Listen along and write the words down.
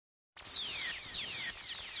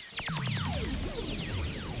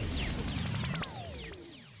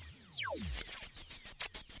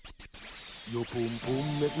Your pum pum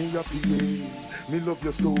make me happy, yeah. Me love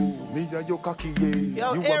your soul, me and your cocky,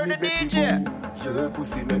 yeah. Yo, You Air want me the Betty DJ. Boo. Your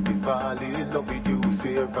pussy make me fall in love with you.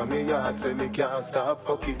 Say from me heart, say me can't stop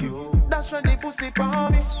fucking you. That's when the pussy for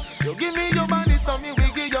me. You give me your money, so me we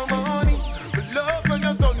give you money. But love when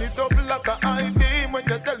you turn it up like a high beam. When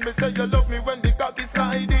you tell me say you love me when the cock is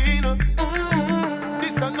sliding.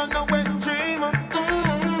 This a no wet dream.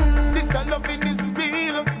 This a loving is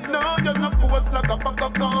real. No, you're not coarse like a pack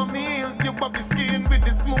of cornmeal. You pop the skin with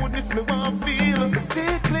the smoothness me want feel.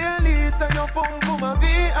 See clearly, say your pum pum a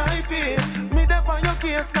VIP. Me dep on your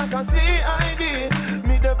case like a CID.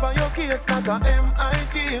 Me dep on your case like a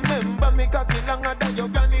MIT. Remember me cocky longer than your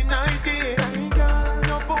granny 90.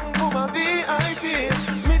 Your pum pum a VIP.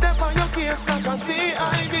 Me dep on your case like a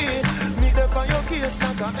CID. Me dep on your case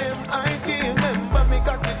like a MIT. Remember me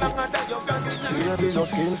cocky longer than your granny 90. Baby, your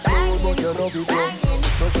skin slow, but you love it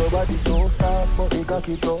rough. But your body so soft, but you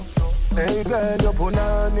cocky tough. Hey girl, you put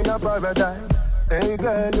on in a paradise. Hey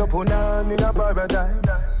girl, you put on in a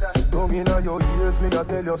paradise. Don't me know your ears, me a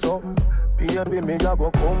tell you something. Baby, me a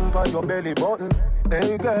go come by your belly button.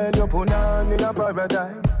 Hey girl, you put on in a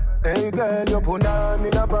paradise. Hey girl, you put on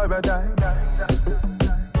in a paradise.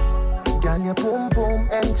 Girl, your pum pum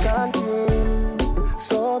enchanting,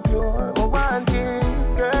 so pure, I want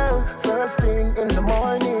it, girl. First thing in the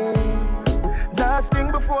morning, last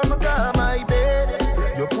thing before me go my bed.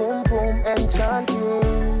 Your pum pum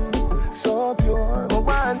enchanting, so pure, I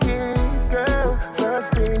want it, girl.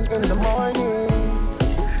 First thing in the morning,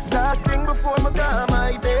 last thing before me go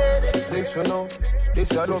my bed. This you know,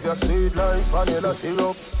 this I love your sweet like vanilla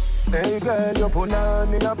syrup. Hey girl, you put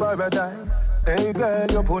on in a paradise. Hey girl,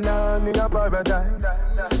 you put on in a paradise.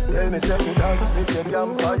 Tell me say me dog, me say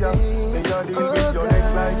damn fire. Me a deal with your neck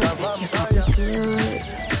like a vampire.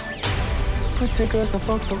 Pretty girls, the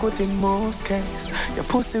fuck so good in most cases. Your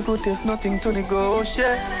pussy good, there's nothing to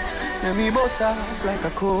negotiate. Let me boss off like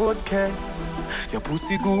a cold case. Your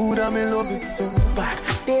pussy good, I'm in love it so bad.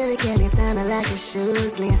 Baby, can you tell me like your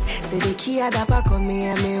shoes list? Say the key at the back of me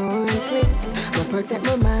and my own place. But protect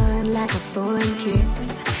my mind like a phone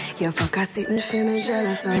kiss. You fuck a sitting for me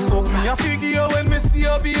jealous of. You fuck me a figure when me see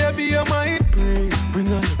you, baby, you might pray. Bring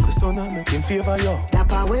a little son and make him favor you. That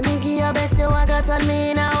part when me give you bet you I got on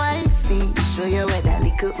me in a wifey. Show you what that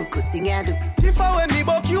little hook thing I do. If I when me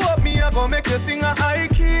buck you up, me I gon' make you sing a high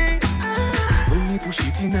key. When me push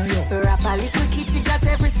it in a yo. Rap a little kitty got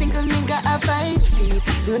every single nigga a 5 feet.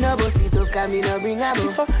 Do no boss it up, cause me no bring a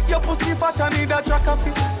book. Your pussy fat and need a track of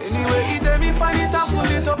it. Anyway, it me find it and pull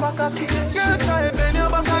it up a cocky. Girl, try to bend your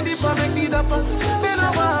back and dip and make need a pass. Bend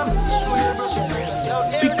over,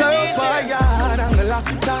 pick her up her yard and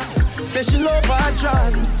lock it up. Say she love her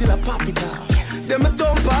dress, me still a pop it off. Them a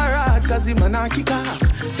dump her hard, cause him a knock it off.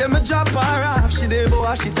 Them a drop her off, she dey go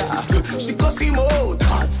wash it off. She cuss him out,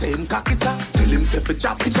 hard saying cocky soft. Tell him say for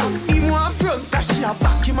chop it up. Him want front, that she a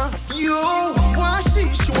back him up. You want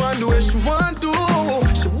she want do what she want do.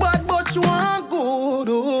 She bad but she want good.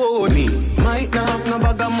 Oh, me might not have no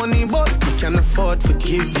bag of money, but we can afford to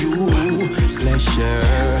give you pleasure,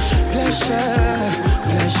 pleasure,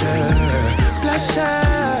 pleasure, pleasure.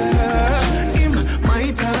 Him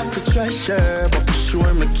might have the treasure, but for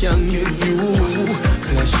sure me can give you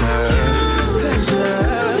pleasure, pleasure,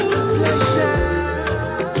 pleasure.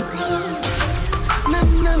 Na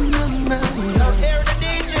na na na. Now Air the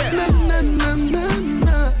DJ. Na na na na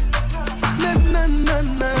na. Na na na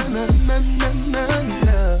na na na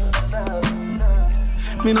na.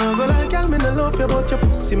 Me no go like girl, me no love you, but your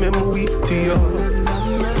pussy me weak to you.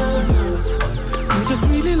 Me just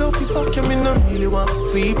really love you, fuck you, me no really want to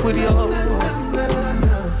sleep with you.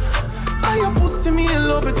 I your pussy me in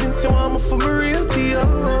love it since you want me for me real to you.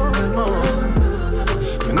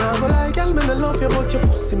 Me no go like girl, me no love you, but your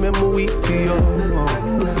pussy me weak to you.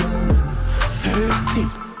 First thing,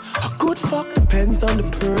 a good fuck depends on the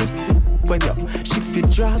person. When you shift your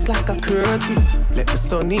dress like a curtain, let the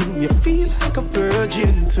sun in, you feel like a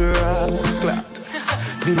virgin to us.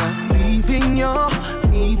 Then I'm leaving you,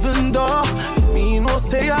 even though me no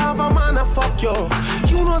say I have a man to fuck you.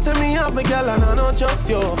 You know say me have a girl and I not just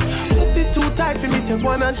you. Pussy too tight for me take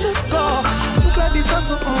one and just go. Look like this or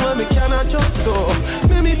something where me cannot just do.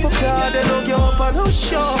 Make me fuck you, they don't give up and no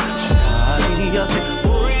show. She call me and say,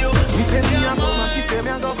 hurry up. Me say me a come and she say me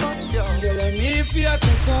a go fuss you. Girl, I need for you to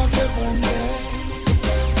take off your pants.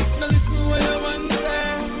 Now listen what your man say.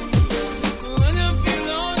 When you feel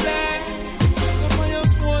lonely, come on your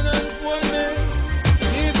phone and phone me.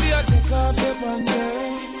 Need for you to take off your pants.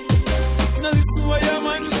 Now listen what your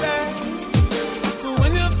man say.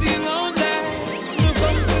 When you feel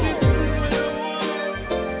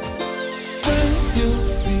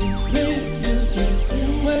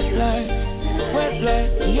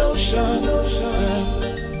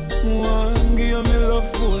lotion. One, give me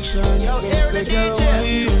love potion. So say, girl,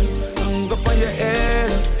 wine, hang up on your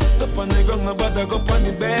head. Up on the ground, nobody go on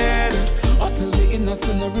the bed. Until the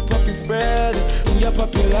innocent, rip up his bread. We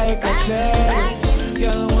up you like a child.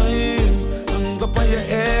 Girl, wine, hang up on your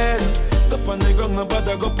head. Up on the ground,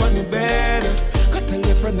 nobody go on the bed. Go tell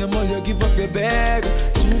your friend them all you give up your bag.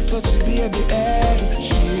 She must touch the baby egg.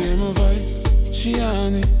 She hear my voice, she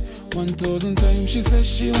on it 1,000 times. She says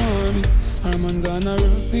she want me. Her man gonna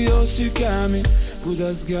rock the house, she can me. Good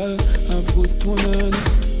as girl, have good punani.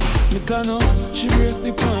 Me turn up, she brace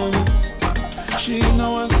the palm. She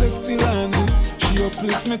know one sexy laundry. She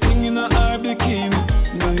uplift me thing in a her bikini.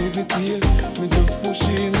 No hesitate, me just push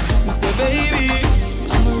in. Me say, baby,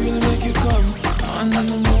 I'ma really make you come. And on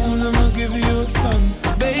the moon, I'ma give you a sun.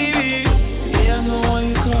 Baby, yeah, I know why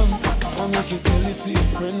you come. I'll make you tell it to your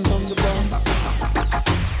friends on the bump.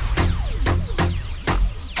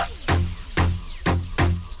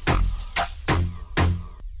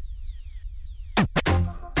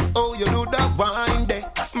 Oh, you do that wine day.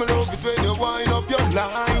 Me love it when you wind up your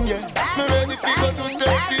line, yeah. Me ready fi go to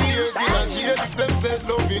 30 years in a jail if them said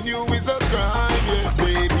loving you is a crime, yeah.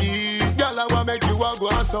 Baby, girl, I wanna make you a go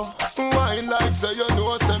so. Wine like say you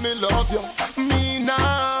know, say me love you. Me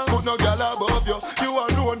nah, put no girl above you. You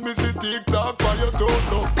alone, me see TikTok for your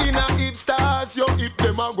torso. In a hip stars, your hip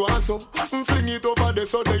them a go so. Fling it over there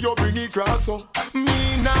so that you bring it cross so.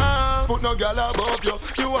 Me nah, put no girl above you.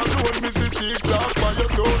 You alone, me see TikTok for your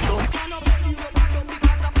torso.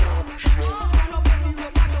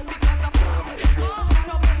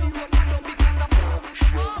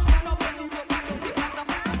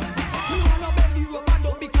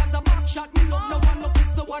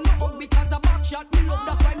 Shot me love,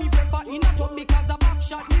 that's why me prefer in a club because a back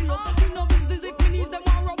shot me love. You know business if me need them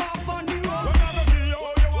or rub up on the road. When I go see you,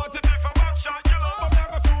 you want it if a back shot you love. But I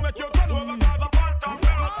go soon make you turn over cause a phantom me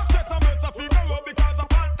love. Chest and breast a figure up because a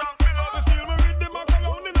phantom me love. You feel me with the back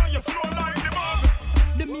around in and you slow like the bug.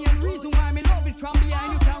 The main reason why me love it from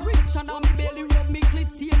behind you can reach and on me belly rub me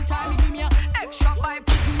clit same time. Me give me a extra vibe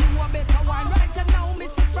to give you a better wine. Right and now,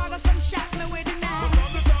 Mrs. Sprague come shot me with the knife. But from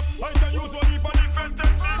the top, I can use one for different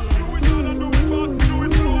techniques. Do it all and do it fast, do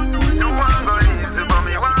it slow, do it You want go easy, but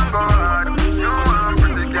me want go hard. You want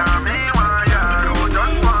pretty girl, me want ya. You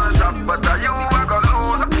just want shop, but you want go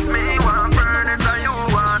lose. Me want burn it, and you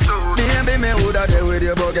want to. Maybe me woulda there with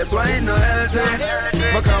you, but guess why it no healthy?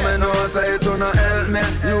 But come and know say it no help me.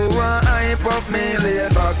 You want hype up me, lay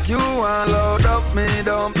back. You want load up me,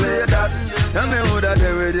 don't play that. And me woulda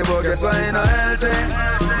there with you, but guess why it no healthy?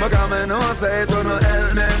 But come and know say it no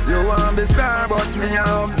help me. You want be star, but me a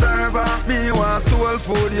observer. Me want soul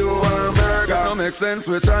food, you want burger. No make sense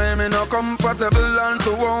which I me no comfortable. And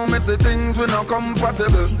to how me see things we no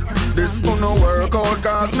compatible. This no work out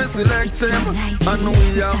cause me select him. And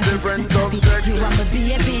we have different subjects. You want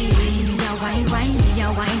me baby, me a wine, me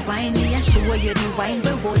a wine, me a show you the wine,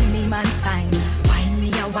 but hold me man fine. Wine, me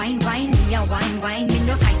a wine, me a wine, me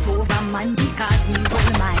no fight over man because me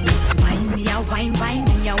hold mine. Wine, me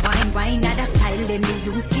a wine, not a style that me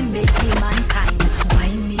use to make me mankind.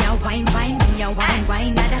 Wine, me a wine,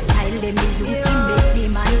 not a style that me use to make me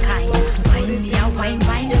mankind. Wine, me a wine,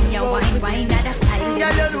 not a style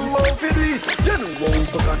that me use to make me mankind. You know how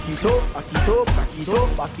to back it up, back it up, back it up,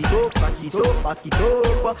 back it up, back it up, back it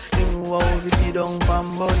up. You know how to sit down pam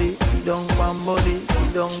body, sit down pam body,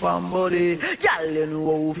 sit down pam body. Girl, you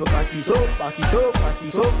know how to back it up, back it up, back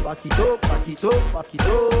it up, back it up, back it up, back it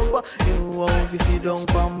up. You know how to sit down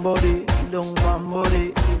pam body, sit down pam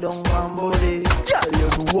body, sit down pam body. Girl, you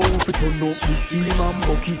know how to turn up the steam and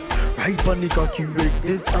bucket. Right on the cocky, break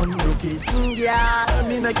this and broke it. Girl,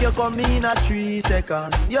 me make you come in a 3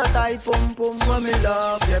 seconds. Your tight pum pum when me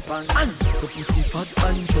love your pants. And the pussy fat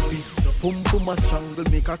and chubby. The pum pum a strangle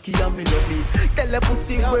me cocky and me love it. Tell the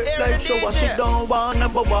pussy wet like shower. She don't want a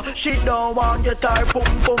bubba. She don't want your tight pum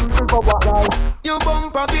pum bubba. You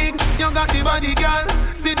bumper big, you got the body, girl.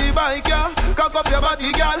 See the bike, yeah. Cock up your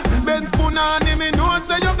body, girl. Ben spoon on him, me know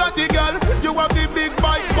say you got the girl. You have the big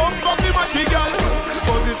bike, bump up the matchy, girl.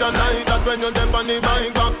 Position like that when you're deep on the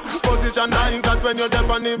bike back. Position like that when you're deep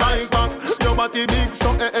on the bike back. Your body big,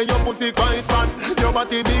 so your pussy quite fat. Your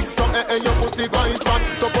body big, so your pussy quite fat.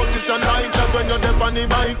 So position like that when you're deep on the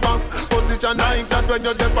bike back. Position like that when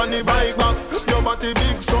you're deep on the bike back. Your body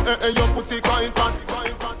big, so your pussy quite fat.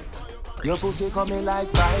 Your pussy coming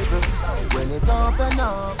like Bible. When it open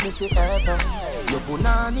up, me see heaven. Your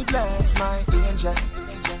punani bless my angel.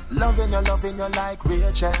 Loving you like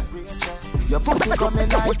Rachel. Your pussy coming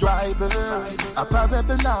like Bible. A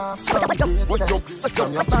parable of some great sex.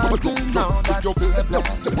 From your band till now that's still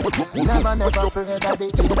blessed. Never afraid of the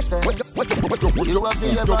instance. You have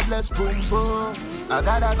the ever-blessed boom boom. I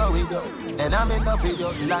gotta go with you, and I'm in love with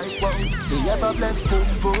you like wow. The ever-blessed boom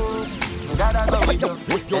boom. I gotta go with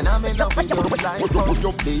you, and I'm in love with you like wow.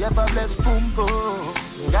 The ever-blessed boom boom.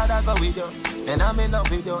 I gotta go with you, and I'm in love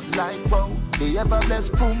with you like wow. The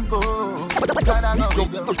ever-blessed boom boom. I gotta go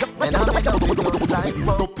with you, and I'm in love with you like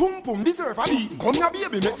wow. No pum pum deserve a beating. Come here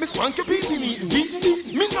baby, make me spank your pee meeting.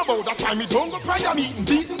 Beating. Me no bow, that's why me don't go prior meeting.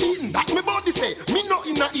 Beating. That me body say, me no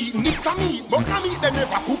inna eating. It's a meat, but a meat they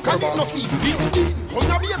never cook and it no season. Beating.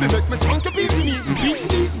 Come here baby, make me spank your pee meeting.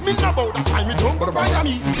 Beating. Me no bow, that's why me don't go prior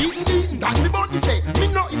meeting. Beating. That me body say, me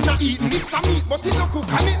no inna eating. It's a meat, but it no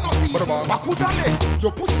cook and it no season. Bakudale,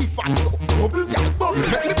 your pussy fat so bubble, yeah, bubble.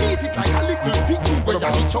 Let me beat it like a little picking where you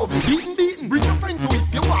get trouble. Beating. Bring your friend to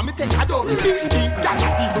if you want me take a double. Beating. That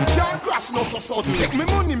not even can't crash no so. Take me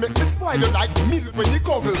money, make me spoil you like milk when you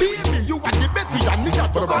cover. Baby, you are the Betty and me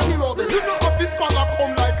got to bunny rubber. You know if this swallow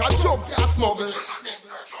come like a job, say a smuggle.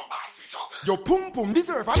 Your pum pum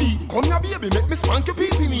deserve a beating. Come here baby, make me spank your pee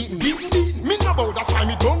meeting. Beating. Me no bow, that's why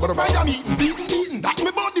me don't go fire meeting. Beating. That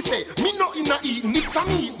me body say, me no inna eating. It's a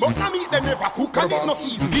meat, but a meat they never cook and it no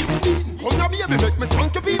season. Beating. Come here baby, make me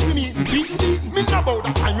spank your pee meeting. Beating. Me no bow,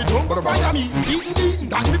 that's why me don't go fire meeting. Beating.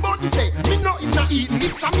 That me body say, me no inna eating.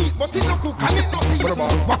 It's a meat, but it no cook and it no season.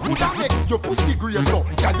 What could I make your pussy great so?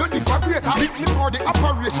 Can you live a greater? Beat me for the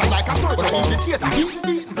operation like a surgeon in the theater.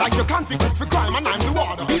 Beating. Like you can't fit for crime and I'm the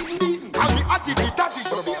water. Beating. Call me Addy, Daddy.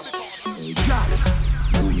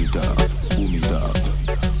 Boom it off, boom it off,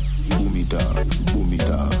 boom it off, boom it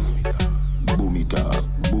off, boom it off,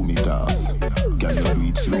 boom it off. Can you do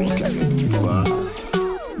it slow? Can you do it fast?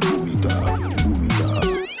 Boom it off, boom it off,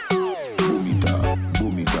 boom it off,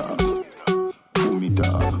 boom it off, boom it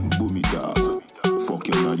off, boom it off. Fuck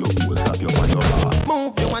you now, your boy, stop your on your back.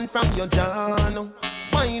 Move your hand from your jaw now.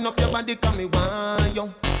 Wind up your body, come me want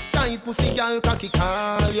you. Tight pussy, girl, cocky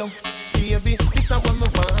call you. Baby, this is what me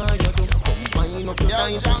want you do. Wind up your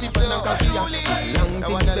tight pussy, pan and cocky ya. Long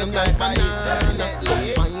thing bend like banana.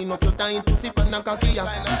 Wind up your tight pussy, pan and cocky ya.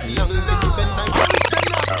 Long thing bend like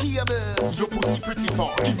cable. Your pussy pretty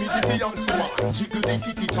far. Give me the Beyonce one. Jiggle the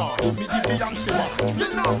titty tar. Give me the Beyonce one. You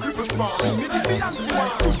know cripple smart. Give me the Beyonce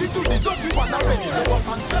one. Do the dirty one already. No one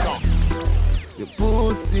fancy talk. Your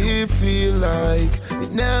pussy feel like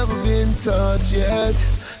it never been touched yet.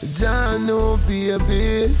 Don't know,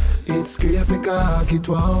 baby. It scrape me cock, it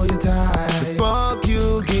wow you tight. The fuck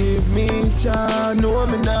you give me, child. No,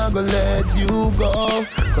 me not gonna let you go.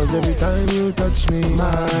 Cause every time you touch me,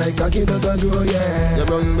 my cocky does a grow, yeah. You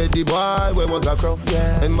run with the boy, where was a cruff,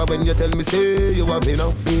 yeah. Remember when you tell me, say, you have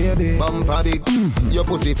enough, baby. Bumper big, your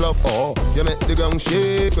pussy fluff, oh. You make the ground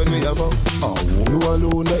shake when we have up. Oh, you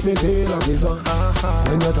alone let me feel like it's up.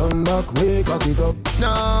 When you turn back, wake up it up.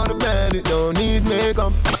 Now the bed, it don't need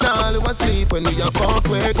makeup. Now you asleep when we have fuck,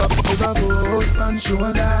 wake up. Put a foot and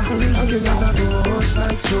shoulder. I give us a push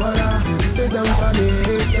and shoulder. Sit down for me,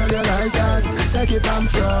 girl you like that. Take it from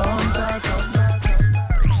front, side from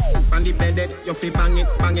back. On the bed, you feel bang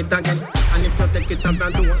it again. And if you take it as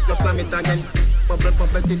a door, you slam it again. Bubble,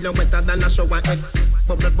 bubble till you're wetter than a shower head.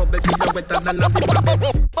 Bubble, bubble till you're wetter than a river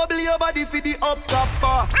bed. Bubble your body for the up top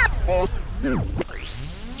bar.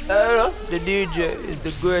 The DJ is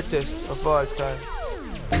the greatest of all time.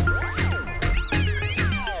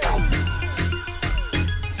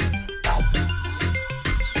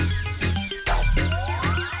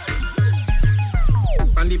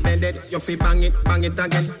 On the bed, you feel bang it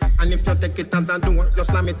again. And if you take it as a door, you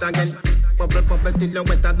slam it again. Bubble, bubble till you're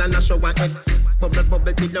wetter than a shower head. Bubble,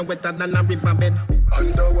 bubble till you're wetter than a river bed.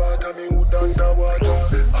 Underwater, me wood underwater.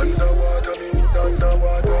 Underwater, me wood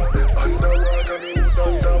underwater. Underwater, me wood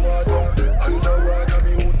underwater. Underwater,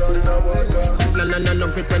 me wood underwater. No,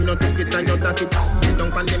 love it when you take it and you take it. Sit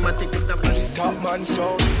down on the matic with the body. Top man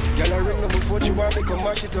sound. Girl, I ring her before she want me come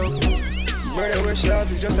mash it up. Murder where she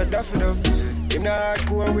have is just a duff it up. Him not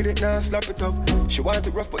hardcore with it, now slap it up. She want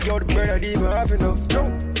it rough, but yo, the bird I didn't even have enough.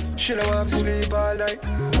 No, she don't have to sleep all night.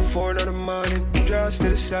 4 in the morning, just to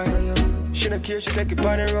the side. She don't care, she take it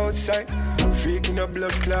on the roadside. Freaking a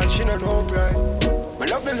blood clot, she don't know pride. I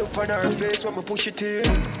love the look on her face when I push it in.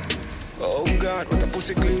 Oh God, what a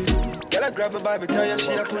pussy clean. Girl, I grab my Bible, tell you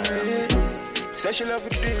she a put me. Say she love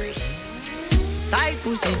it deep. Tight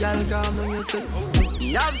pussy, girl, calm down yourself.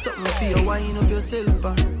 You have something for you, wind up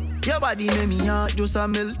yourself. Your body make me heart just a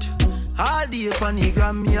melt. All day upon the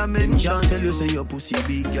gram, me a mention. Tell you say your pussy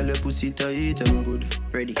big, girl, your pussy tight and good.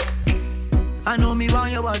 Ready? I know me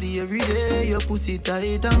want your body every day. Your pussy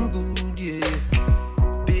tight and good, yeah.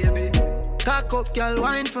 Baby, cock up, girl,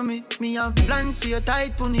 wine for me. Me have plans for your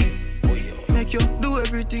tight pony. Make you do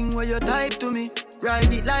everything where you type to me.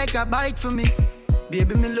 Ride it like a bike for me.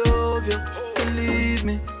 Baby, me love you, believe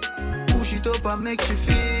me. Push it up and make she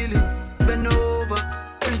feel it. Bend over,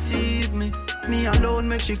 receive me. Me alone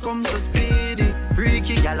make she come so speedy.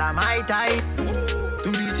 Freaky, girl, I'm my type.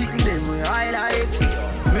 Do the sitting them way I like.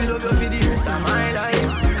 Me love you for the rest of my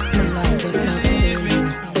life. Believe me.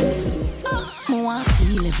 Me want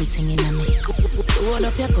feel everything in me. Hold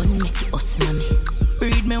up your gun, make it us in me.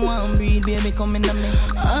 Breed me one breed, baby, come in me.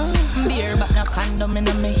 Beer but no condom in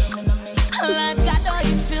me. Like God, oh,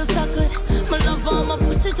 it feels so good. My love on my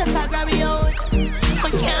pussy just like grab me out. I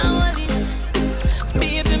can't hold it,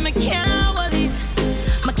 baby, me can't hold it.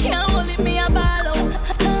 Me can't hold it, me a ball out.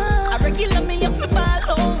 I regular me up for ball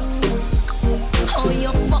out. Oh,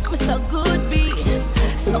 you fuck me so good, B.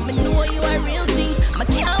 So me know you a real G. Me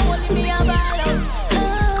can't hold it, me a ball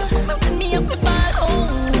out. Fuck me up for ball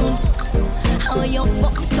out. Oh, you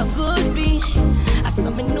fuck me so good, B. I saw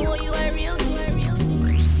me know you a real G.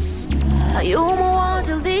 You my want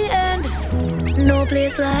till the end. No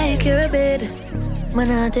place like your bed. Man,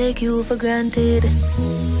 I take you for granted.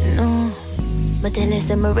 No. But then they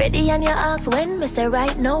say me ready and you ask when. Me say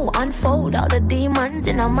right now, unfold all the demons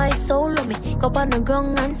in my soul. Let me go on the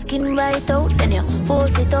ground and skin right out. Then you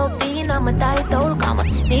force it up in on my title. Come on,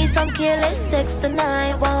 need some careless sex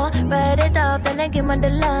tonight. Wow, write it up, then I give me the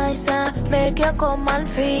license. Make you come and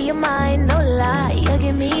free your mind, no lie. You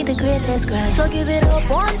give me the greatest grind. So give it up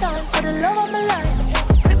one time for the love of my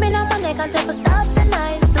life. Rip me down my neck and say for stop the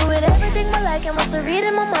night. Do it everything I like, you must read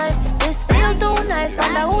in my mind. This feel too nice,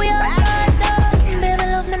 find out who you are. Baby,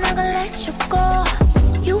 love me, not gonna let you go.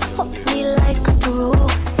 You fuck me like a pro.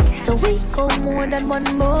 So we go more than one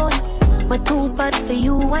boy. But too bad for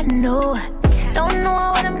you, I know. Don't know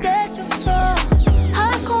what I'm getting for.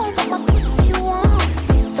 Hardcore, but my pussy you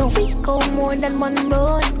want. So we go more than one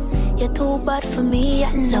boy. You're too bad for me,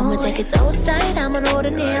 I know. So I'ma take it outside, I'ma know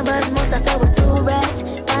the neighbors. Most I say we're too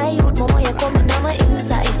bright. I youth, mama, you're coming on my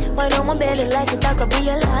inside. Why don't my belly like it, I could be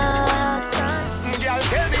your last. Girl,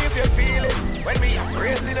 tell me if you feel it. When me a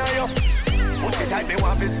racing on you, pussy tight me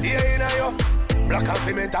want to stay in on you. Black and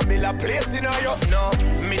cement and mill a place in on you. No,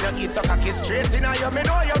 me no eat so cocky straight in on you. Me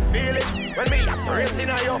know you feel it. When me a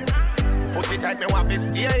racing on you, pussy tight me want to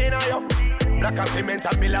stay in on you. Black and cement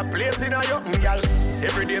and mill a place in on you. Girl,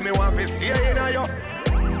 every day me want to stay in on you.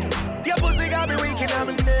 Your pussy got me weak in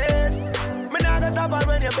my knees. Me not gonna stop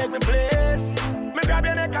when you beg me place. Me grab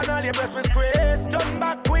your neck and all your breasts me squeeze. Turn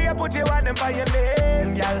back way you put your hand in by your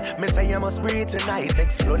knees. Girl, me say you must breathe tonight.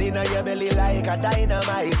 Exploding on your belly like a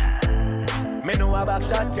dynamite. Me know a back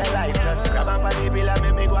shot your life. Just grab up on the bill and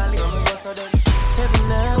make me go and live. Every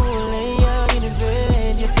night we'll lay out in the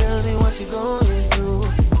bed. You tell me what you're going through.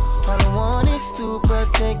 All I want is to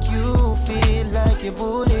protect you. Feel like you're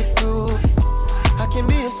bulletproof. I can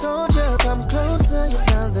be a soldier, come closer. You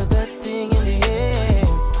smell the best thing in the air.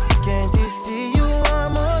 Can't you see you are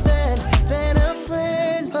more than a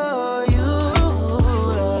friend? Oh, you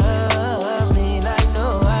love me like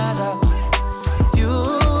no other. You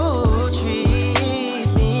treat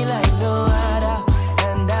me like no other.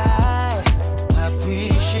 And I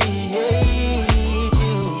appreciate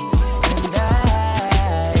you. And I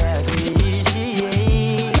appreciate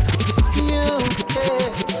you. Yeah.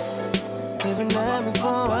 Every night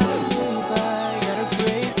before I sleep, I gotta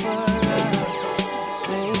pray for us.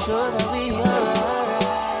 Make sure that we are alright.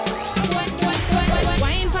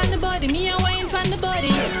 Wine pon the body, me a wine pon the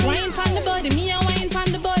body. Wine pon the body, me a wine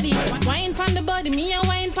pon the body. Wine pon the body, me a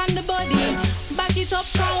wine pon the body. Back it up,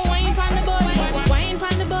 come wine pon the body. Wine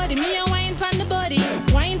pon the body, me a wine pon the body.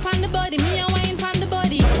 Wine pon the body, me a wine pon the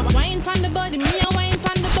body. Wine pon the body, me a wine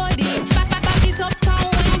pon the body. Back it up, come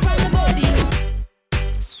wine pon the body.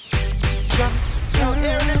 Yo,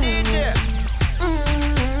 here the DJ.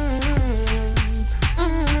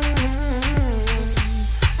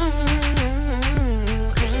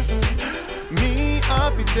 Me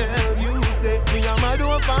have to tell you, say me and my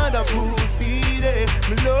don't find a pussy day.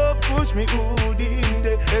 Me love push me hood in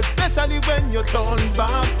day, especially when you turn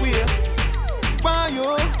back way. Why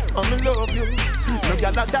you? I me love you. No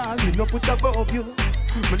girl at all, me no put above you.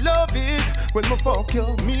 Me love it when me fuck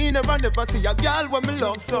you. Me never see a girl when me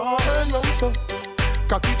love so. Turn round so,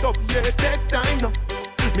 cock it up, yeah, take time now.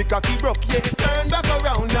 Me cocky broke, yeah, turn back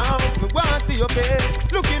around now. Me wanna see your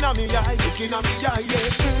face, looking at me eye, yeah.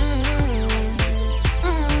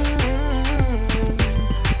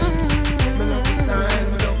 Me love your style,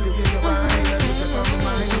 me love you, give you wine. Look at my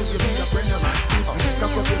mind, you give me a friend of mine.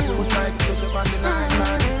 Cock up your foot like push up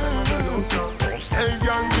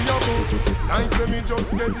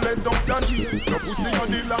just get let up the jail. Your pussy on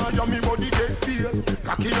the liar, me body get tail.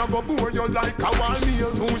 Cocky a go bore you like a wall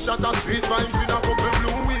nail. 2 shot of straight vibes in a couple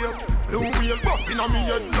blue wheel. Blue wheel bustin' on me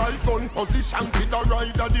head like gun position. With a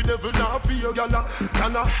rider, the devil not fear. Gala,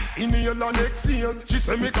 gala, inhale and exhale. She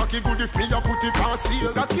say me cocky good if me a put it on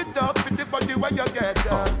seal. Cock it up with the body where you get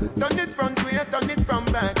turn it front way, turn it from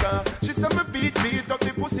back She say me beat up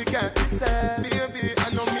the pussy cat. She say, baby, I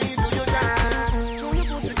know me do you dance. Show your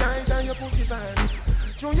pussy tight and your pussy fat.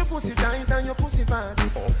 Show your pussy tight and your pussy fat.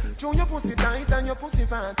 Show your pussy tight and your pussy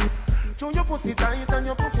fat. Show your pussy tight and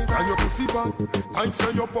your pussy fat. And your pussy fat. Like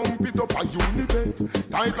say you pump it up a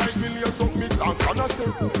unibet. Tight like millions of me dance on a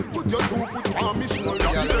step. Put your 2 foot on me shoulder.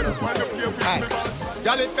 When you play with me bass.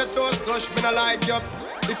 Y'all if your toes touch, me no like you.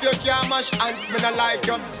 If you can't mash hands, me no like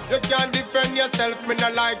you. You can't defend yourself, me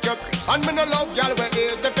no like you. And me no love y'all with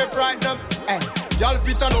AIDS if you frighten them. Y'all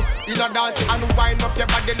fit on up in a dance and wind up your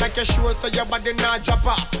body like a show so your body not drop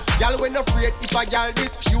off. Y'all when afraid if I y'all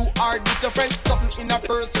this, you are this your friend. Something in a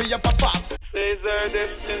purse for your papa. Says our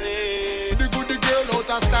destiny. The good girl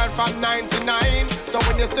out of style from 99. So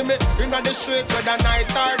when you see me in the street whether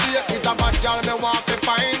night or day, it's a bad girl me want to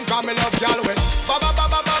find. Cause me love y'all with ba ba ba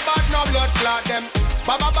ba ba ba no blood clot them.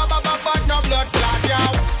 Ba ba ba ba ba ba no blood clot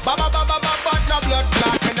y'all. Ba ba ba ba ba ba no blood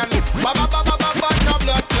clot me no. Ba ba ba ba ba ba no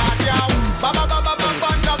blood clot y'all. Ba ba ba ba ba ba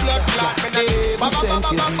no blood clot me no. Ba ba ba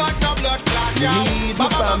ba ba no blood clot y'all. Ba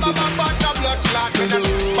ba ba ba ba no blood clot me no.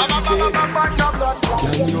 Ba ba ba ba ba no blood clot.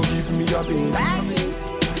 Can you give me a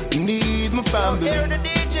baby? Need my family.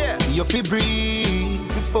 You feel breathe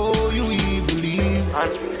before you even leave.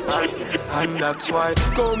 And that's why.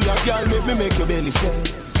 Come here, girl, make your belly say.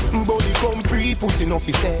 Body come free, pussy no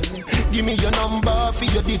fi sell. Give me your number for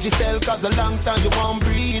your Digicel. Cause a long time you won't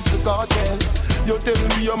breathe the cartel. You tell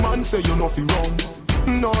me your man say you no fi run.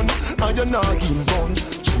 None, and you not him gun.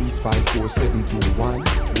 3, 5, 4, 7, 2, 1,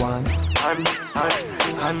 1.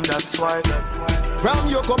 And that's why. From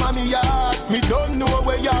you come on me yard, me don't know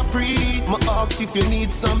where you're free. My ask if you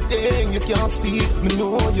need something, you can't speak. Me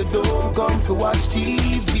know you don't come for watch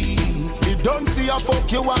TV. Me don't see a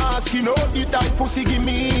fuck you ask, you know the type pussy give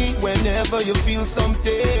me. Whenever you feel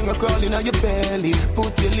something, a crawling on your belly,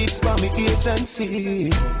 put your lips by me ears and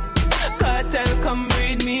see. Cartel come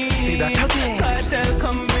breed me. See that again. Cartel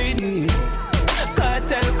come breed me.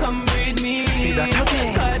 Cartel come breed me. See that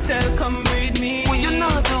again. Cartel come breed me. Well, you know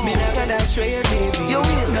do. Me not gonna stray, baby. You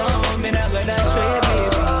will. No, me not gonna stray,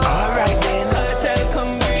 baby. Alright then. Cartel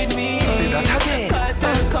come breed me. See that again.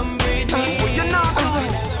 Cartel come breed me. Well, you know do.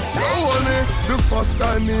 The first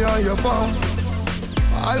time me and your phone,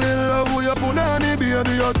 I in love with your punani,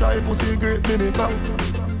 baby. Your type pussy great mini cock.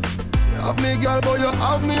 You have me girl, but you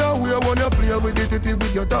have me away when you play with the titty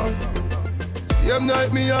with your tongue. Same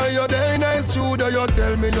night me and your day nice shooter, you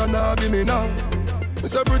tell me you're not be me now.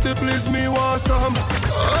 It's a pretty please me want some.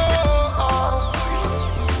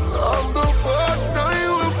 I'm the first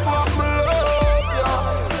time we fuck me love,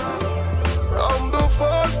 yeah. I'm the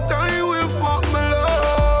first time we fuck me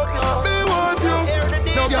love, yeah. Me want you.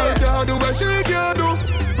 No girl can't do what she can do.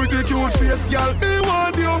 Pretty cute face girl, me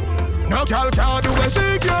want you. No girl can't do what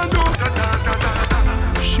she can do.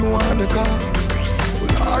 She want the car,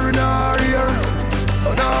 put her in her ear,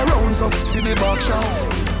 on her rounds up in the back shop.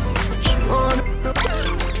 She want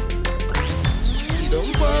sit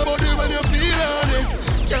down for body when you feel on it.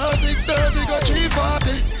 Yeah, 6:30 got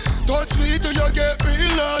 3:40. Touch sweet till you get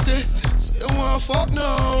real naughty. Say you want fuck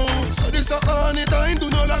now. So this a honey time, do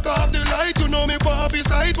not lock off the light. You know me pop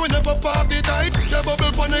beside when you pop off the tight. The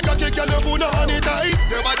bubble for the cocky can you put on it tight.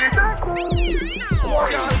 The body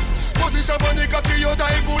yeah. Position for the cocky you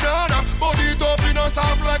type banana. Body tough in a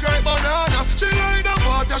soft like ripe banana. She like the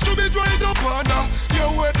water, she be dry to panda. Your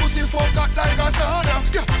wet pussy fuck hot like a sauna.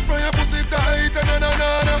 Yeah, from your pussy tight and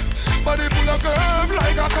na. Body full of curve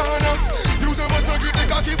like a corner. Use a muscle grip the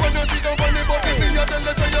cocky when you sit down on the body. Me you tell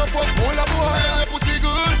us say you fuck all a boy. Your pussy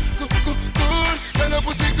good. Tell your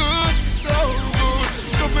pussy good, so good.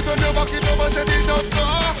 Dump it on your back, it over, set it up, so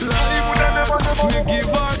me give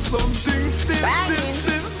her something stiff.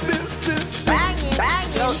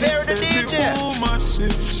 Now there the DJ.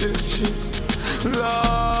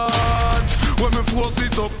 Lord, when me force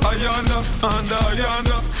it up, ayanda, and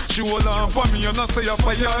ayanda. She hold on for me and I say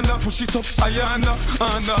ayanda. Push it up, ayanda,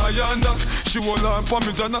 and ayanda. She hold on for me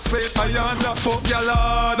and I say ayanda. Fuck ya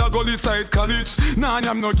lad, I go inside college. Nah,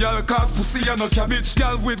 I'm no girl, cause pussy and no cabbage.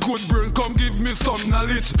 Girl with good brain, come give me some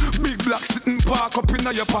knowledge. Big black sitting park up in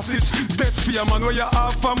your passage. Dead fear man where you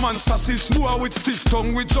half a man sausage. Boy with stiff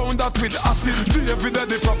tongue, we drown that with acid. The every day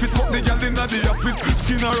they profit, fuck the girl in the office.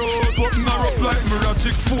 Skin her out, button her up like mirror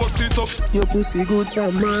chick. Force it up. Your pussy good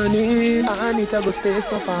for money, and it a go stay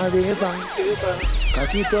so forever.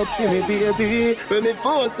 Cock it up for me, baby. When me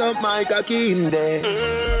force up my cocky in there.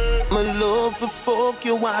 My love for fuck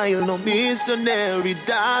you while no missionary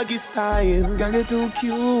doggy style. Girl, you too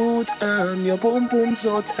cute and your pum pum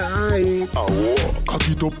so tight. Oh, cock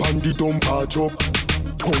it up and the dumper drop.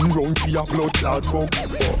 Turn round for your blood clot fuck.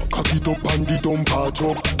 Cock it up and the dumper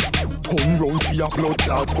drop. Turn round for your blood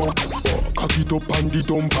clot fuck. Cock it up and the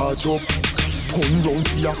dumper drop. Turn round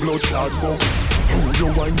for your blood clot fuck. Who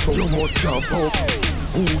you wine so you must can't fuck.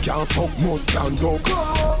 Who can't fuck must stand up.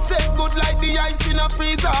 Set good like the ice in a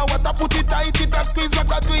freezer. What I put it tight, it a squeeze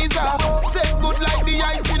like a tweezer. Set good like the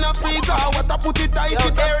ice in a freezer. What I put it tight,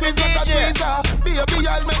 it a squeeze like a tweezer. Baby,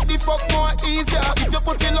 I'll make the fuck more easier. If your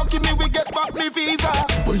pussy lucky me, we get back the visa.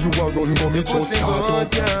 Where you are run, go me just start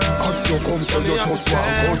up. As you come, so you just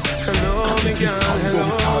want on. Captive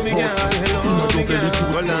condoms start us. You know your belly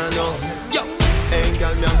juiceless. Yo, hey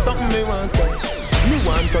girl, me have something me want say. Me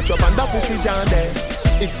want touch up on that pussy jam there.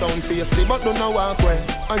 It sound tasty, but don't know walk away.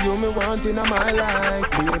 And you me want in my life,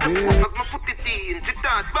 baby.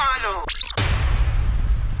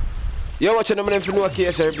 Yo, watching them for no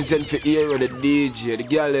case I represent for Aero, the DJ, the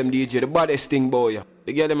girl them DJ, the baddest thing boy.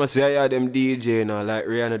 The girl them say I them DJ now, like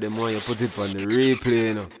Rihanna them want you put it on the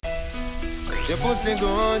replay now. Your pussy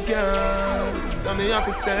good girl, so me have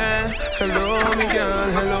to say hello me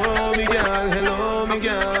girl, hello me girl, hello me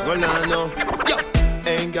girl. Well I know, yo,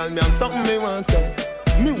 hey girl me have something me want say.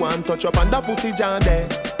 Me want touch up on that pussy jam there.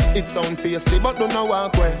 It sound tasty but don't know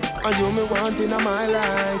walk away. And you me want in my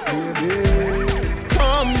life, baby.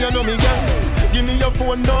 Come, you know me girl. Give me your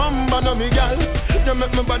phone number, know me girl. You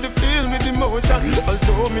make my body feel with emotion.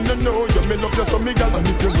 Although me no know you, me love you so me girl. And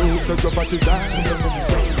if you know say your body die,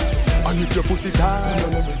 and if your pussy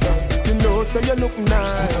die, you know say you look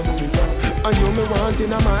nice. And you me want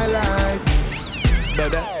in my life,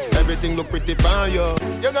 baby. Everything look pretty fine, yo.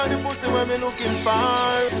 You got the pussy where me looking for.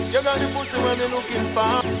 You got the pussy where me looking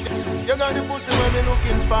for. You got the pussy where me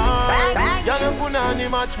looking for. Y'all punani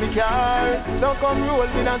match me car. So come roll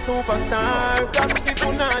with a superstar. Taxi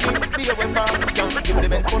punani, stay away from. Give me the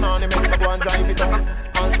Benz punani, make me go and drive it on.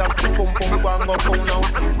 All taxi pum pum, go and go phone now.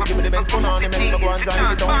 Give me the Benz punani, make me go and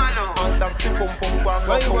drive it on. All taxi pum pum, go and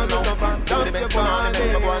go phone now. Give me the Benz punani,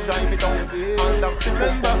 make me go and drive it on. All taxi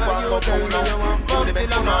pum pum, go and go phone now. Give me the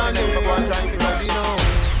Benz punani. You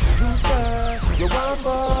say you want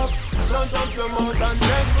fuck, front of your mouth and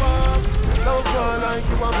neck fuck. Love her like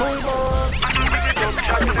you a bulldog.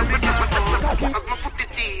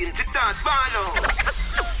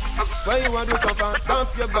 Why you want to suffer?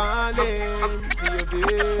 Dump your body, baby.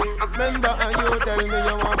 Remember and you tell me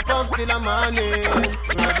you want fuck till the morning.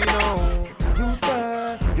 Ready now. You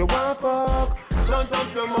say you want fuck, front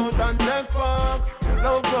of your mouth and neck fuck.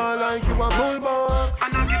 Love her like you a bulldog.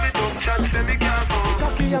 And I give it up, chat, say me can't go.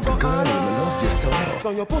 Cocky I go all out, so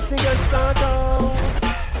your pussy get sad out.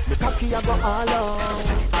 Me cocky I go all out,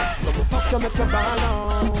 so me fuck you make you ball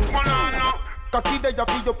out. Cocky there you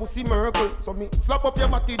feel your pussy miracle, so me slap up your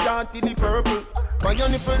body down till the purple. When you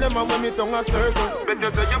nipple them and when me tongue a circle.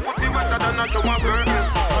 Better say your pussy wetter than a shower curtain.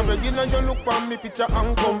 And regular you look on me picture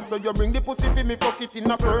and come, so you bring the pussy for me fuck it in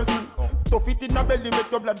a person. Stuff it in a belly, make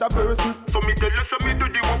your blood a burst. So me tell you, so me do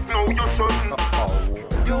the work now, you're certain.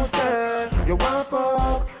 You say you want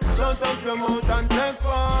fuck, shut up your mouth and take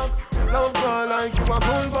fuck. Love her like you a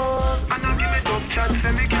bulldog. And I give it up, chat,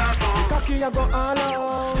 say me can't fuck. Cocky I go all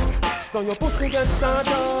out, so your pussy get sad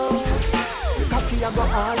out. Cocky I go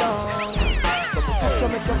all out, so me fuck you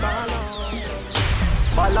make you ball out.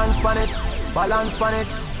 Balance pan it, balance pan it.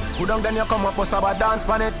 Who don't then you come up with a dance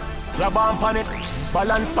pan it. Grab on pan it,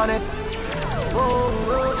 balance pan it.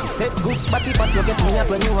 She said good body, but you get me up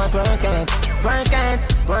when you want work it. Work it,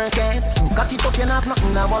 work it. Cock it up, you have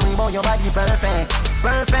nothing to worry about your body perfect.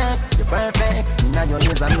 Perfect, you're perfect. Now your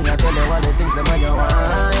ears and me, I tell you all the things that when you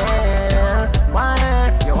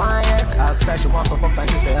wire, you wire. Outside she walk up and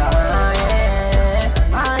she say,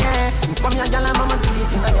 come here, girl, and mama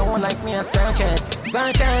deep in your own like me, I search it,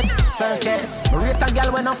 search it, search it. Me rate a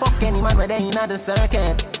girl when I fuck any man where they in the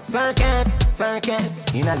circuit, circuit, circuit.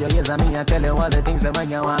 In your ears and me, I tell you all the things that when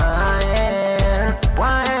you wire,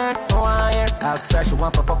 wire, wire. Outside she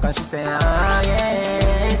want for fuck and she say,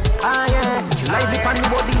 She lively pan the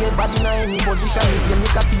body, head body in any position. You see me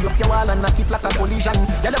cocky up your wall and knock it like a collision.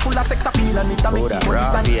 Girl, you full of sex appeal and it a make you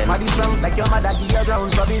understand. Body strong like your mother give you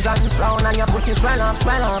ground provision. Round and your pussy swell up.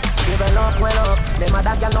 Level up, well up. Them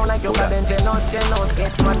other girl don't like you, cause them jealous.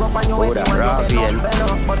 Get mad up on your way, they want you to bend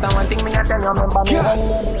up. But I one thing me I tell you, remember me.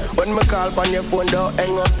 When me call on your phone, don't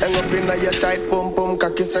hang up in your tight pum pum.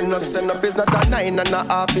 Cocky send up. It's not a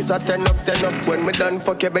 9.5, it's a 10 up. When me done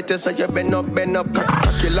fuck you better say you bend up.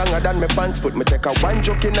 Cocky longer than me pants foot. Me take a one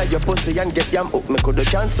joke in your pussy and get yam up. Me coulda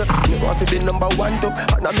cancel. Me want to be number 1 too.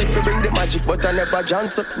 And I make you bring the magic, but I never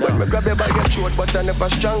cancel. When me grab you by your throat, but I never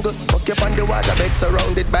strangle. Fuck you on the water bed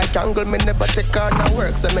surrounded by angle. Me never take on no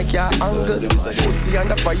work, so make you angle. Pussy on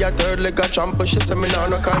the fire, third leg a trample. She say me nah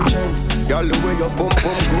no conscience. Girl, the way you boom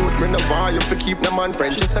good. Me no want you to keep no man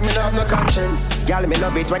friend. She say me nah no conscience. Girl, me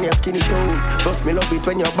love it when you're skinny too. Plus me love it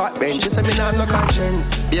when you're backbench. She say me nah no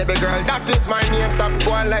conscience. Baby girl, that is my name. Top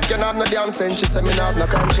boy like you have no damn sense. She say me nah no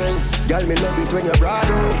conscience. Girl, me love it when you're broad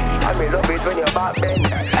out. And me love it when you're backbench.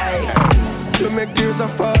 Hey. You make tears a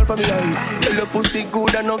fall from me life. Tell your pussy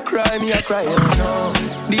good and no cry, me a cry. No,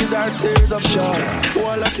 these are tears of joy.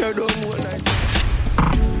 All like you don't one night.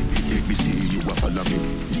 Make me see you a follow me.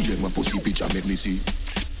 DM my pussy picture make me see.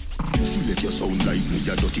 Select your sound like me,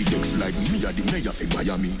 a dirty decks like me, a the mayor in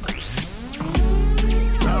Miami.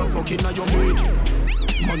 Now fucking on your maid.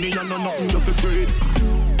 Money and no nothing you fi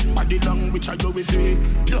breed. Body language I go with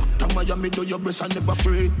it. Doctor Miami do your best and never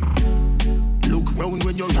afraid. Look round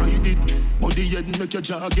when you ride it. Body head make your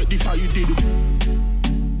jaw get divided.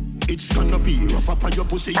 It's gonna be rough up on your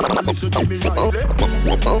pussy. You're gonna listen to me Riley.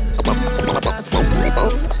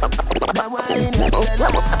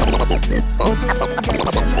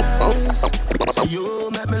 So you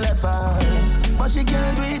make me laugh out, but she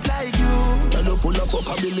can't do it like you. Girl, you full of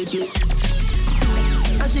fuckability,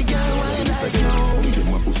 and she can't whine like you. Give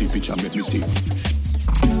them my pussy picture, make me see.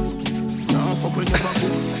 Nah, fuck with never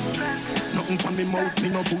good. Nothing from me mouth, me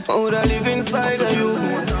no put. Oh, I live inside of you.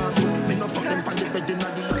 Me no fuck them pan the bed in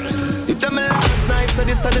the. If them last night, so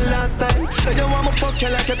this is the last time. Say you want me fuck you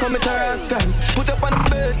like you commit a rash crime. Put up on the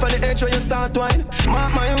bed, on the edge where you start wine.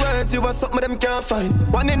 Mark my words, you are something them can't find.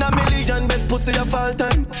 1 in a million, best pussy of all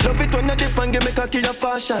time. Love it when you dip and give me cocky a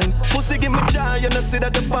fast shine. Pussy give me joy, you know see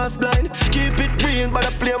that you pass blind. Keep it real, but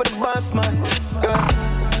I play with the boss man.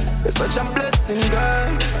 Girl, it's such a blessing, girl.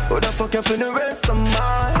 Who the fuck you for the rest of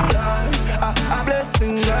my life? A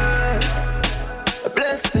blessing, girl. A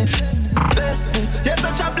blessing, blessing. You're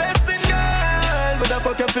such a blessing, girl. Who the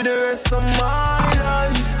fuck you for the rest of my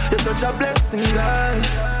life? You're such a blessing, girl.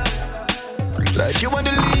 Like you are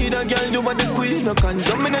the leader, girl, you are the queen. No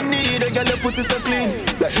condom in the need, girl, your pussy so clean.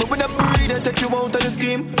 Like me with a breed, I take you out of the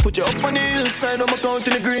scheme. Put you up on the hillside, I'm account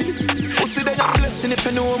in the green. Pussy that I'm blessing if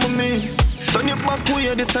you know what I mean. Turn your back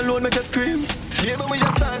way, this alone make you scream. Baby, when you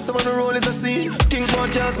start, so on the roll is a scene. Think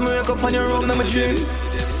about yours, make up on your room, now my dream.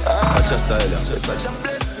 That's your style, yeah. Just such a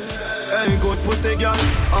blessing. Hey, good pussy, girl,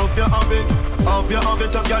 have you have it. Have you have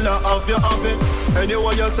it, girl, have you have it.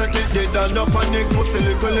 Anyway, you set it, they done no panic. Pussy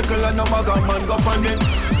little and no maga man go panic.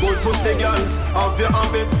 Good pussy, girl, have you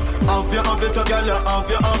have it. Have you have it, girl, have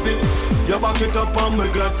you have it. You back it up and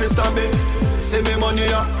me glad for stab it. See me money,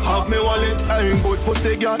 have me wallet. Hey, good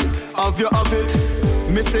pussy, girl, have you have it.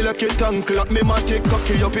 Me select it and clap me matic.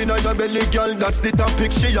 Cocky up in your belly, girl, that's the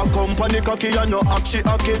topic. She a company cocky and no act, she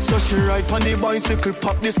hack it. So she ride on the bicycle,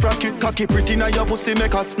 pop this sprocket. Cocky pretty now your pussy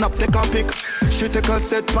make her snap, take a pic. She take a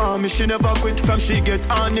set for me, she never quit. From she get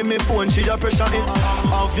on in me phone, she a pressure it.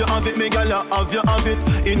 Have you have it, me girl, have you have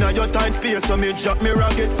it. In your tight space, so me drop me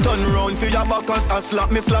rocket. Turn round for your back as I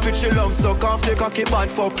slap me slap it. She love suck off the cocky bad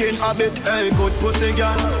fucking habit. Hey, good pussy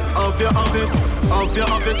girl, have you have it. Have you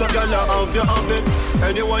have it, girl, have you have it.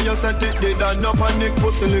 Anyone you set it, they done no panic.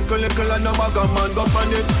 Pussy little and no bag of man go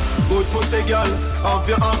panic. Good pussy girl, have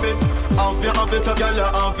you have it. Have you have it,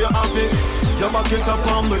 girl, have you have it. You back it up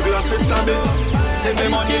on me, glad to stand it. Send me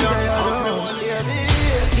money now.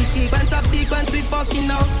 The sequence we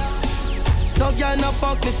fucking up. No girl no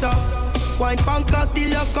fuck me so. Wine punk up till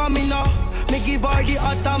you coming up. Me give her the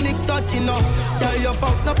atomic touching up. Girl you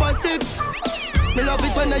fuck no pussy. Me love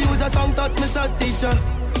it when I use a tongue touch me sausage.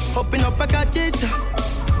 Open up a catch it.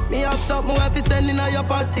 Me have something where fi sending on your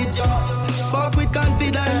passage. Fuck with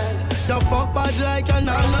confidence. You fuck bad like an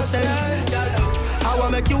innocent. I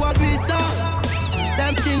wanna make you a pizza.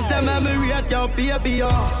 Them things them memory at your baby.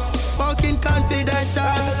 Fucking confidential.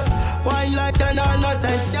 Wine like an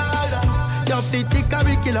innocent. You fit the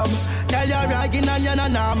curriculum. Tell you ragging and you're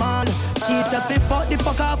not normal. She said fi fuck the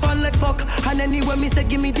fuck off and let's fuck. And anyway me say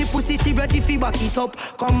give me the pussy, she ready fi back it up.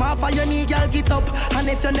 Come off and you need girl get up. And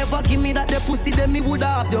if you never give me that the pussy, then me woulda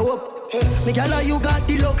have you up. Me girl you got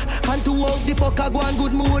the luck. And to out the fuck I go on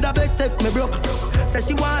good mood I bet safe me broke. Say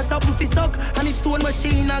she want something fi suck. And it tone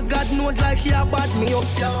machine and God knows like she a bad me up.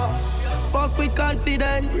 Yeah. Fuck with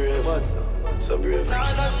confidence. Brave, what's so brave? I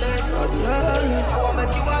wanna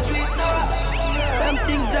make you a do it so. Them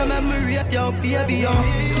things that memorate your baby, yo.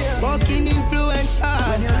 Fucking influential.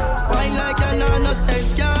 Fine like a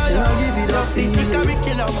nonsense girl. Give it up in the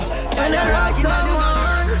curriculum. When you love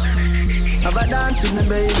someone, have a dance with me,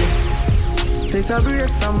 baby. Take a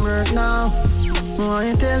break from work now. Why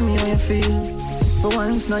you tell me how you feel? For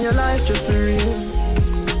once now your life just be real.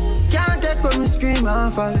 Can't take when we scream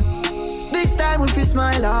and fall. This time if you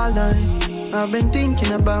smile all night. I've been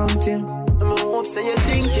thinking about you. I'm hope say you're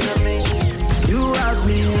thinking of me. You have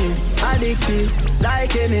me addicted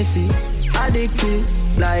like Hennessy, addicted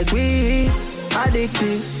like weed,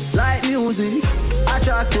 addicted like music,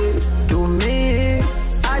 attracted to me,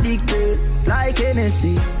 addicted like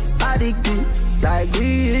Hennessy, addicted like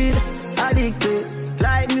weed, addicted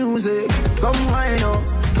like music. Come wind up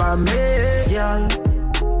for me, girl.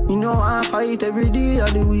 You know I fight every day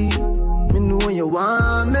of the week. Me know you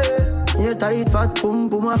want me. You tight fat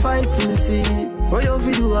pump, I fight for me see. What you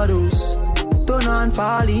fi do a those? Turn on,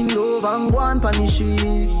 fall in love and go on punish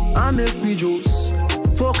it. I make me juice.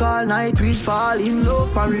 Fuck all night with fall in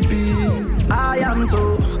love and repeat. I am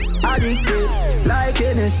so addicted like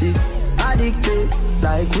Hennessy, addicted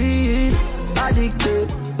like weed,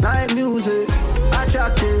 addicted like music,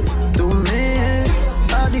 attracted to me,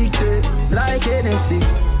 addicted like Hennessy,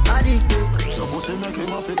 addicted. Your pussy make him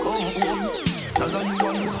have to come home. Tell her you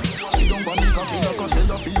want me. Sit down by me cocky like a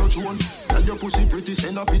seller for your drone. Tell your pussy pretty,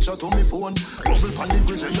 send a picture to me phone. Bubble pan the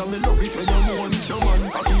grizzly, and me love it when you moan. If your man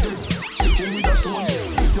cocky dead, hit him with a stone.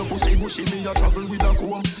 If your pussy bushy, me a travel with a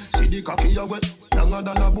comb. See the cocky you wet, younger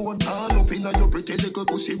than a bone. All up in your pretty little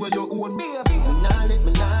pussy where you own. Me nah lift,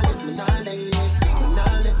 me nah lift, me nah lift. Me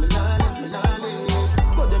nah lift, me nah lift, me nah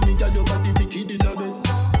lift. But them me got your body wicked in a bed.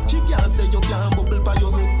 She can't say you can't bubble by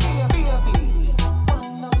your head.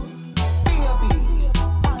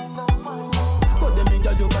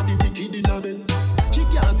 Your body wicked in a bed. She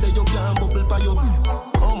can't say you can't bubble by your.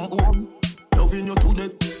 Come home, loving you to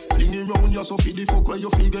death. Fling around you so feed the fuck where you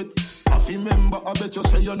forget. Half remember, I bet you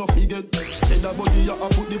say you no forget. Say that body you a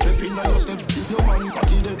put the pep in your step. If your man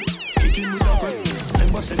cocky dead, kick him with a breath.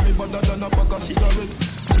 Remember say me better than a pack of cigarette.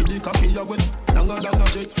 See the cocky you wet, longer than a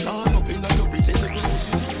jet. Stand up in your pretty little.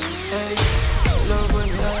 Hey, she love when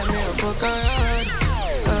you have me a fuck hard.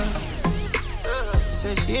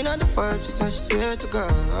 Say she not the first, she said she swear to God.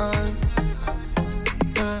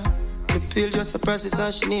 The pill just suppresses how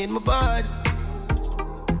she need my body.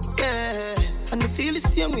 Yeah, and I feel the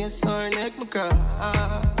same way, so her neck my cry.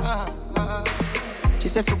 She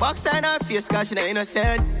said for box her in her face, cause she not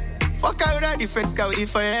innocent. Fuck her with her difference, cause we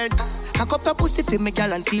different. I cup her pussy for me,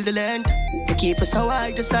 girl, and feel the length. I keep her so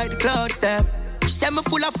high, just like the clouds, them. She said me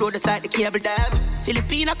full of flow, just like the cable dam.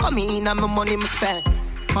 Filipina come in, and my money me spend.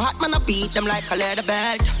 My heart man I beat them like a leather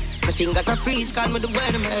belt. My fingers are freeze, call me the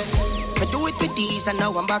weatherman. I do it with these and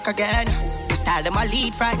now I'm back again. My style them I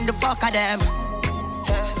lead, frighten the fuck of them.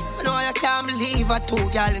 I know I can't believe I two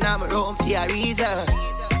girl in my room for a reason.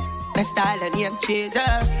 My style and name chaser.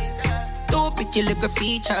 Two pretty little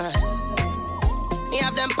features. Me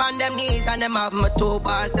have them on them knees and them have my two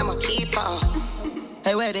balls, them a keeper.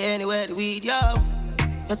 Hey, where they anywhere the weed, yo.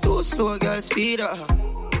 You're too slow, girl, speed up.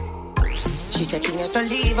 She said, King, if I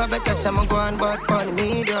leave, I better say I'm going bad for the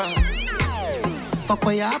media. Fuck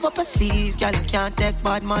what you have up a sleeve, girl, I can't take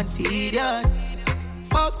bad man feed ya.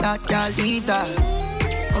 Fuck that, girl, leave that.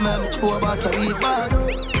 I'm having true about your weed bag.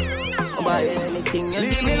 I'll buy anything you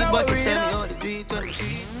need, but you send me all the beat.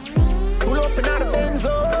 Pull up in the Benz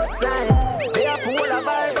outside. They are full of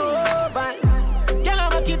vibe over. Girl,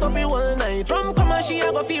 I'ma keep up in all night. From come on, she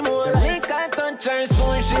a go feel more like. Make her touch her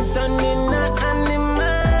soul, she turn in a animal.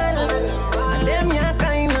 And them ya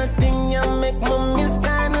kind of thing ya make me miss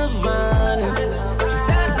carnival. She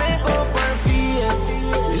start make up her face,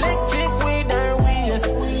 electric with her waist.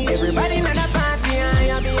 Everybody in the party,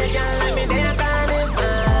 I be a girl like me there carnival.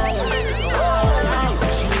 Oh,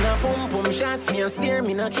 she na pum pum shots, me a steer,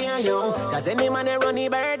 me na care yo. Cause any man they run the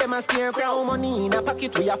bird, them a scare crowd. Money in a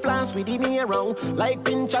pocket, we a flans with the near round. Like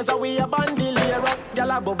pinchers, we a bundle here up. Y'all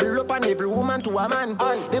a bubble up on every woman to a man.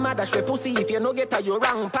 Them a dash we pussy if you no get a you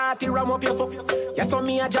wrong. Party ram up your fuck. Yeah, so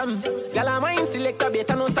me a jam. Y'all a mind select a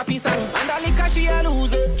better no stop his song. And a liquor she a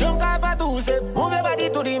lose it. Drunk up a dose it. Move your body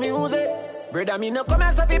to the music. Brother, me no come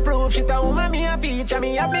as a fi proof shit. A woman me a feature.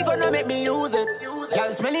 Me have me gonna make me use it.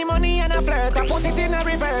 Girl smelly money and a flirt. I put it in a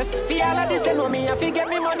reverse. Fi all of this you know me. I fi get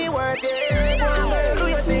me money worth it. Go on girl, do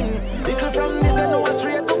your thing. Little from this I know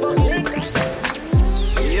straight to fucking.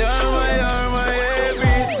 You're my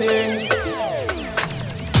everything.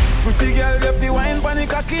 Pretty girl, you fi wine pon the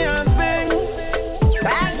cocky and sing.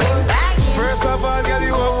 Bang, bang. First of all, girl,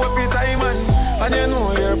 you have what be diamond. And you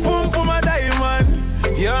know you're pump for my diamond.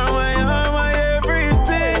 You're my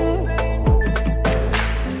everything.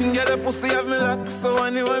 Get the pussy have me lock. So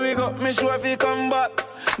anyway me got me sure if you come back.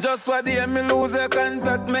 Just what the me lose your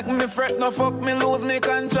contact. Make me fret, no fuck me lose me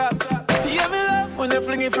contract. Yeah, me love when you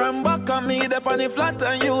fling it from back. And me the on the flat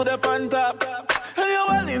and you the on top. And you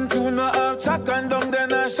well into no half chat. And down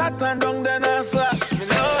then I shot and down then I slap. Me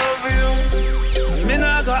love you. Me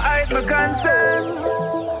not go hide my consent.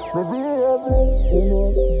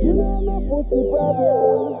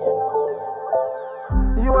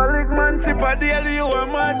 You a lick man chip a deal, you a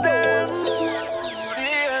madam.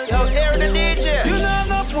 Yo, hear the DJ. You know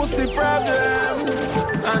no pussy problem.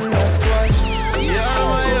 And that's why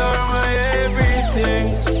you're my everything.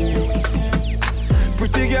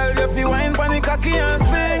 Pretty girl, if you wine pon the cocky and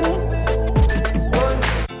sing.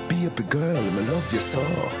 Baby girl, I love you so.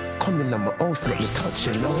 Come in my house, let me touch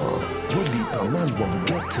you now. Really, a man won't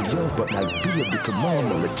get to you, but like baby to mom,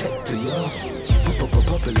 I'ma check to you.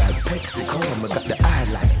 Pop like Pepsico, I got the eye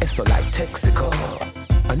like Esso like Texaco.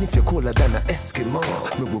 And if you're cooler than an Eskimo,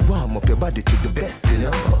 we will warm up your body to the best, you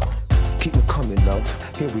know. Keep me coming,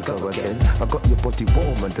 love, here we go again. I got your body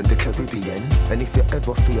warmer than the Caribbean. And if you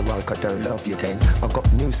ever feel like I don't love you then, I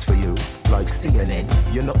got news for you, like CNN.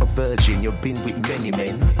 You're not a virgin, you've been with many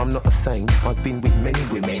men. I'm not a saint, I've been with many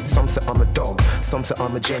women. Some say I'm a dog, some say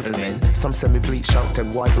I'm a gentleman. Some say me bleach out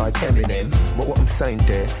and white like Eminem. But what I'm saying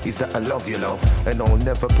there is that I love you, love. And I'll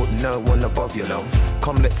never put no one above you, love.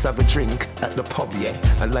 Come let's have a drink at the pub, yeah.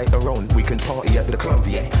 And later on we can party at the club,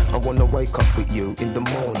 yeah. I wanna wake up with you in the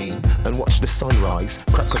morning and watch the sunrise,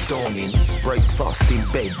 crack a dawn in. Breakfast in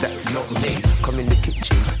bed, that's not me. Come in the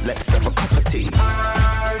kitchen, let's have a cup of tea.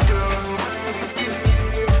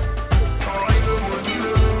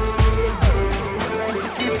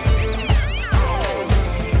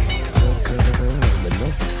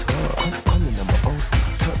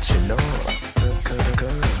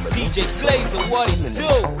 DJ Slazer, what it do?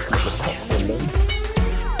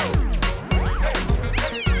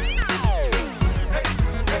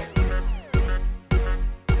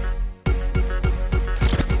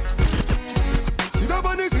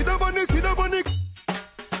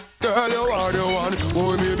 Girl, you are the one.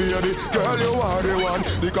 Oh, me baby. Girl, you are the one.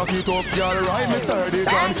 The cocky tough, girl, ride me sturdy,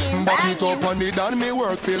 John. Back it up on it and me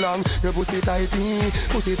work for long. Your pussy tighty,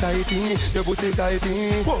 pussy tighty. Your pussy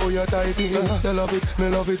tighty, oh, you're tighty. You love it, me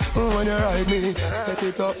love it. When you ride me, set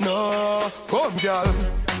it up now. Come, girl.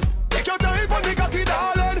 Take your time on the cocky,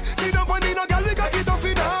 darling. See down on the no girl, the cocky tough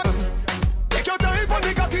in her. Take your time on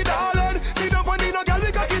the cocky, darling. See down on the no girl,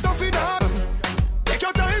 the cocky tough in her. Take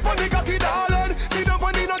your time on the cocky, darling. See down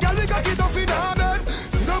on the no girl, the cocky tough in her.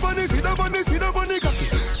 See down on the, see down on the, see down on the cocky.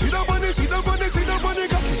 See down on the, see down on the, see down on the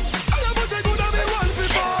cocky. I never say good at me one for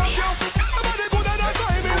fuck you. Nobody good at us,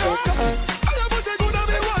 I me love you. I never say good at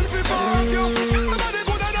me one for fuck you. Nobody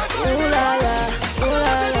good at us, I me love you. I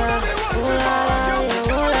never say good at me one for fuck you.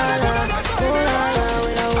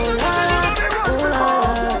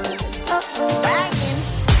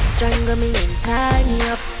 Strangle me and tie me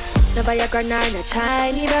up. The Viagra nor no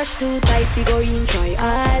shiny brush too tight. We go in, try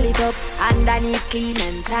all it up. Underneath clean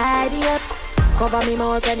and tidy up. Cover me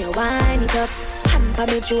mouth when you wind it up. Hamper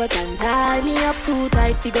me throat and tie me up. Too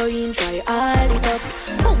tight, we go in, try all it up.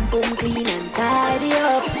 Boom boom clean and tidy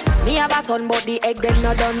up. Me have a son but the egg them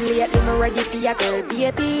not done lately. Me ready for your girl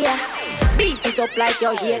baby. Beat it up like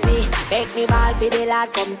you hate me. Make me ball for the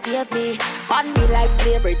lad, come save me. Bond me like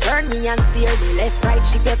slavery, turn me and steer me. Left, right,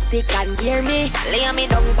 shift your stick and gear me. Lay me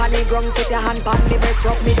down pan the ground, put your hand pan the breast.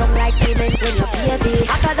 Rub me down like cement when you baby.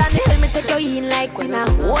 Hotter than the hell, me take you in like winner.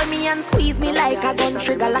 Hold me and squeeze me like a gun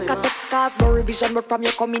trigger. Like a sex cause, no revision. But from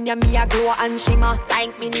you come in, me a glow and shimmer.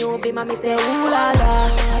 Like me new bimmer, me say ooh la la,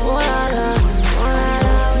 ooh la la, ooh la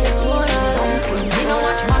la, ooh la la. Me no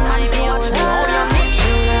watch man, I me watch me. How you mean?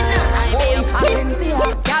 I'm sincere.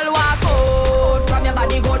 Girl walk out from your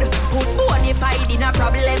body good. Put bonafide in a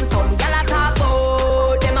problem. Some girl a talk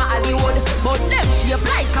about them a Hollywood, but them shape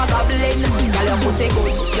like a goblin. Girl your pussy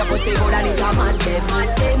good and it's a mad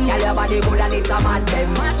them. Girl your body good and it's a mad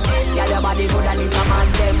them. Girl your body good and it's a mad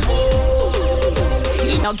them.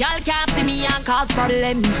 No girl can't see me and cause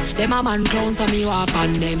problem. Them a man clowns so me walk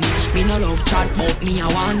on them. Me no love chat but me I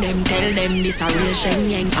want them. Tell them this a real Shen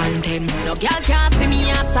Yang anthem. No girl can't see me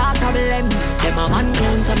and start problem. Them a man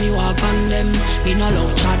clowns so me walk on them. Me no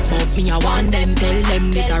love chat but me I want them. Tell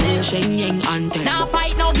them this a real Shen Yang anthem. Now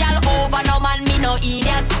fight no girl over no man, me no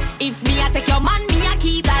idiot. If me a take your man, me a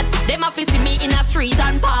keep that. Them a fi see me in a street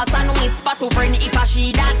and pass and whisper to friend if I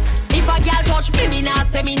she that. If a girl touch me, me nah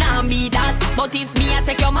say me nah be that. But if me a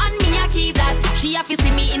take your man, me a keep that. She a fi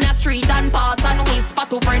see me in a street and pass and whisper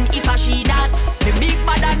to friend if I she that. Me big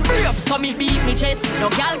bad and brave, so me beat me chest. No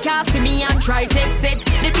girl can't see me and try take set.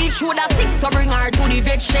 The bitch woulda stick, so bring her to the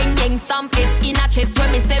vet. Shen Yang stamp it in a chest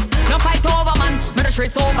when me step. No fight over man, me the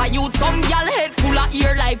stress over youth. Some girl head full of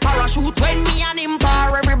ear like parachute. When me and him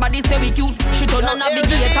par, everybody say we cute. She turn on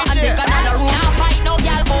navigator and take another route. Now fight no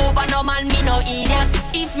girl over no man, me no idiot.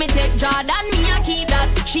 If me take Jordan, me a keep that.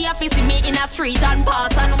 She a fi see me in a street and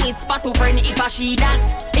pass and whisper to friend if I she that.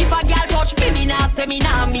 If a girl touch me, me nah say me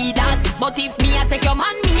nah be that. But if me a take your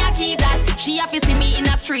man, me a keep that. She a fi see me in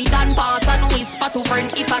a street and pass and whisper to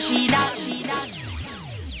friend if I she that.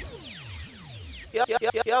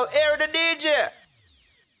 Yo, air the DJ.